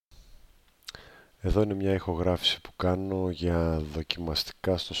Εδώ είναι μια ηχογράφηση που κάνω για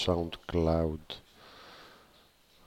δοκιμαστικά στο SoundCloud